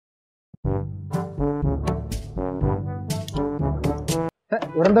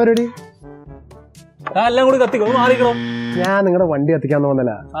ഇവിടെ എന്താ പരിപാടി? ഞാൻ നിങ്ങളുടെ വണ്ടി എത്തിക്കാന്ന്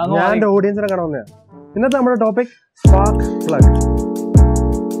വന്നല്ല, ഞാൻ എന്റെ ഓഡിയൻസിനെ കാണാൻ വന്നതാ. ഇന്നത്തെ നമ്മുടെ ടോപ്പിക് സ്പാർക്ക് പ്ലഗ്.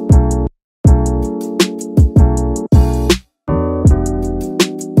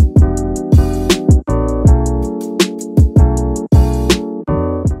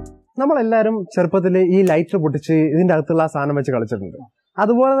 നമ്മളെല്ലാരും ചെറുപ്പത്തിൽ ഈ ലൈറ്റർ പൊട്ടിച്ച് ഇതിന്റെ അകത്തുള്ള ആ സാധനം വെച്ച് കളിച്ചിട്ടുണ്ട്.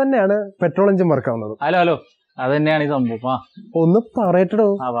 അതുപോലെ തന്നെയാണ് പെട്രോൾ എഞ്ചിൻ വർക്ക് ആവുന്നത്. ഹലോ അത് തന്നെയാണ് ഈ സംഭവം. ഒന്ന് പറയട്ടോ.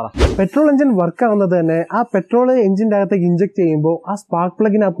 പെട്രോൾ എഞ്ചിൻ വർക്ക് ആവുന്നത് തന്നെ ആ പെട്രോൾ എഞ്ചിന്റെ അകത്തേക്ക് ഇഞ്ചെക്ട് ചെയ്യുമ്പോൾ ആ സ്പാർക്ക്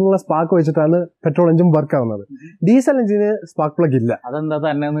പ്ലഗിനകത്തുള്ള സ്പാർക്ക് വെച്ചിട്ടാണ് പെട്രോൾ എഞ്ചിൻ വർക്ക് ആവുന്നത്. ഡീസൽ എഞ്ചിന് സ്പാർക്ക് പ്ലഗ് ഇല്ല. അതെന്താ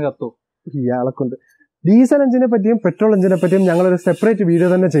തന്നെ കത്തു ഇയാളെ കൊണ്ട്. ഡീസൽ എഞ്ചിനെ പറ്റിയും പെട്രോൾ എഞ്ചിനെ പറ്റിയും ഞങ്ങളൊരു സെപ്പറേറ്റ് വീഡിയോ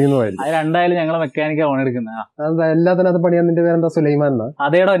തന്നെ ചെയ്യുന്നതായിരിക്കും. രണ്ടായാലും ഞങ്ങളെ മെക്കാനിക്കാ പണിയെടുക്കുന്നത്. എല്ലാത്തിനകത്ത് പണിയാൻ. നിന്റെ പേരെന്താ? സുലൈമാൻ.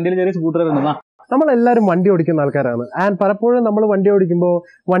 അതേടോ എന്റെ ചെറിയ സ്കൂട്ടർ ഉണ്ട്. നമ്മളെല്ലാരും വണ്ടി ഓടിക്കുന്ന ആൾക്കാരാണ്. ആൻഡ് പലപ്പോഴും നമ്മൾ വണ്ടി ഓടിക്കുമ്പോൾ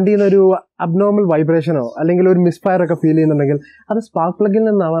വണ്ടിയിൽ നിന്നൊരു അബ്നോർമൽ വൈബ്രേഷനോ അല്ലെങ്കിൽ ഒരു മിസ്ഫയർ ഒക്കെ ഫീൽ ചെയ്യുന്നുണ്ടെങ്കിൽ അത് സ്പാർക്ക് പ്ലഗിൽ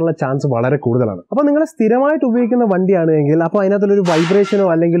നിന്നാവാനുള്ള ചാൻസ് വളരെ കൂടുതലാണ്. അപ്പൊ നിങ്ങൾ സ്ഥിരമായിട്ട് ഉപയോഗിക്കുന്ന വണ്ടിയാണെങ്കിൽ അപ്പോൾ അതിനകത്തൊരു വൈബ്രേഷനോ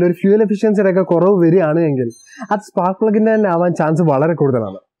അല്ലെങ്കിൽ ഒരു ഫ്യൂൽ എഫിഷ്യൻസിയുടെ ഒക്കെ കുറവ് വരികയാണെങ്കിൽ അത് സ്പാർക്ക് പ്ലഗിന്റെ തന്നെ ആവാൻ ചാൻസ് വളരെ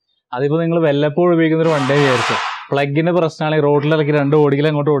കൂടുതലാണ്. അതിപ്പോ നിങ്ങൾ വല്ലപ്പോഴും ഉപയോഗിക്കുന്ന ഒരു വണ്ടി വിചാരിച്ചു പ്ലഗിന്റെ പ്രശ്നമാണെങ്കിൽ റോഡിലിറക്കി 2 ഓടിക്കൽ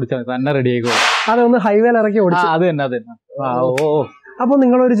അങ്ങോട്ട് ഓടിച്ചാൽ തന്നെ റെഡി ആയിക്കോളും. അതൊന്ന് ഹൈവേയിൽ ഇറക്കി ഓടിച്ചു. അത് തന്നെ. അപ്പോൾ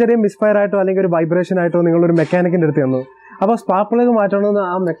നിങ്ങളൊരു ചെറിയ മിസ്ഫയർ ആയിട്ടോ അല്ലെങ്കിൽ ഒരു വൈബ്രേഷൻ ആയിട്ടോ നിങ്ങളൊരു മെക്കാനിക്കിന്റെ അടുത്ത് തന്നു. അപ്പോൾ സ്പാർക്ക് പ്ലഗ് മാറ്റണമെന്ന്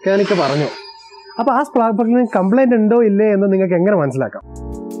ആ മെക്കാനിക്ക് പറഞ്ഞു. അപ്പോൾ ആ സ്പാർക്ക് പ്ലഗിന് കംപ്ലൈന്റ് ഉണ്ടോ ഇല്ലേ എന്ന് നിങ്ങൾക്ക് എങ്ങനെ മനസ്സിലാക്കാം?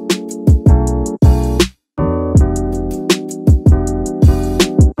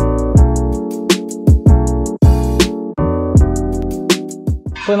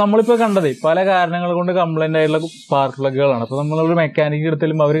 ഇപ്പൊ നമ്മളിപ്പോ കണ്ടത് പല കാരണങ്ങൾ കൊണ്ട് കംപ്ലൈന്റ് ആയിട്ടുള്ള സ്പാർക്ക് പ്ലഗുകളാണ്. അപ്പൊ നമ്മളൊരു മെക്കാനിക്ക്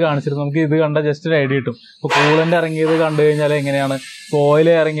എടുത്താലും അവർ കാണിച്ചിരുന്നു നമുക്ക് ഇത് കണ്ട ജസ്റ്റ് ഒരു ഐഡിയ കിട്ടും. ഇപ്പൊ കൂളന്റ് ഇറങ്ങിയത് കണ്ടു കഴിഞ്ഞാൽ എങ്ങനെയാണ്, ഓയിൽ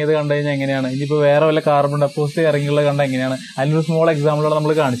ഇറങ്ങിയത് കണ്ടു കഴിഞ്ഞാൽ എങ്ങനെയാണ്, ഇനിയിപ്പോ വേറെ വല്ല കാർബൺ ഡെപ്പോസിറ്റ് ഇറങ്ങിയുള്ളത് കണ്ട എങ്ങനെയാണ്, അതിനൊരു സ്മോൾ എക്സാമ്പിളാണ്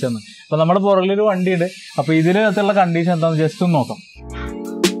നമ്മൾ കാണിച്ചു തന്നെ. അപ്പൊ നമ്മുടെ പുറകിലൊരു വണ്ടിയുണ്ട്. അപ്പൊ ഇതിനകത്തുള്ള കണ്ടീഷൻ എന്താണെന്ന് ജസ്റ്റ് ഒന്ന് നോക്കാം.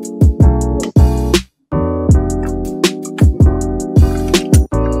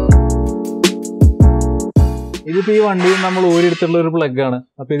 ഇതിപ്പോ ഈ വണ്ടിയിൽ നമ്മൾ ഊരിയെടുത്തുള്ള ഒരു പ്ലഗ് ആണ്.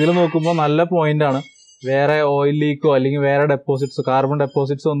 അപ്പൊ ഇതിൽ നോക്കുമ്പോൾ നല്ല പോയിന്റ് ആണ്. വേറെ ഓയിൽ ലീക്കോ അല്ലെങ്കിൽ വേറെ ഡെപ്പോസിറ്റ്സോ കാർബൺ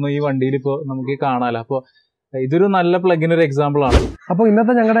ഡെപ്പോസിറ്റ്സോ ഒന്നും ഈ വണ്ടിയിൽ ഇപ്പോൾ നമുക്ക് കാണാമല്ലോ. അപ്പോൾ ഇതൊരു നല്ല പ്ലഗിന് ഒരു എക്സാമ്പിൾ ആണ്. അപ്പോൾ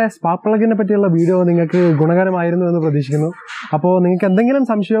ഇന്നത്തെ ഞങ്ങളുടെ സ്പാർക്ക് പ്ലഗിനെ പറ്റിയുള്ള വീഡിയോ നിങ്ങൾക്ക് ഗുണകരമായിരുന്നു എന്ന് പ്രതീക്ഷിക്കുന്നു. അപ്പോൾ നിങ്ങൾക്ക് എന്തെങ്കിലും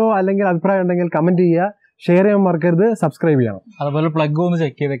സംശയമോ അല്ലെങ്കിൽ അഭിപ്രായം ഉണ്ടെങ്കിൽ കമന്റ് ചെയ്യുക, ഷെയർ ചെയ്യാൻ മറക്കരുത്, സബ്സ്ക്രൈബ് ചെയ്യണം. അതുപോലെ പ്ലഗ് ഒന്ന്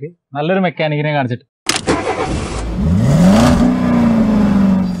ചെക്ക് ചെയ്തേക്ക് നല്ലൊരു മെക്കാനിക്കിനെ കാണിച്ചിട്ട്.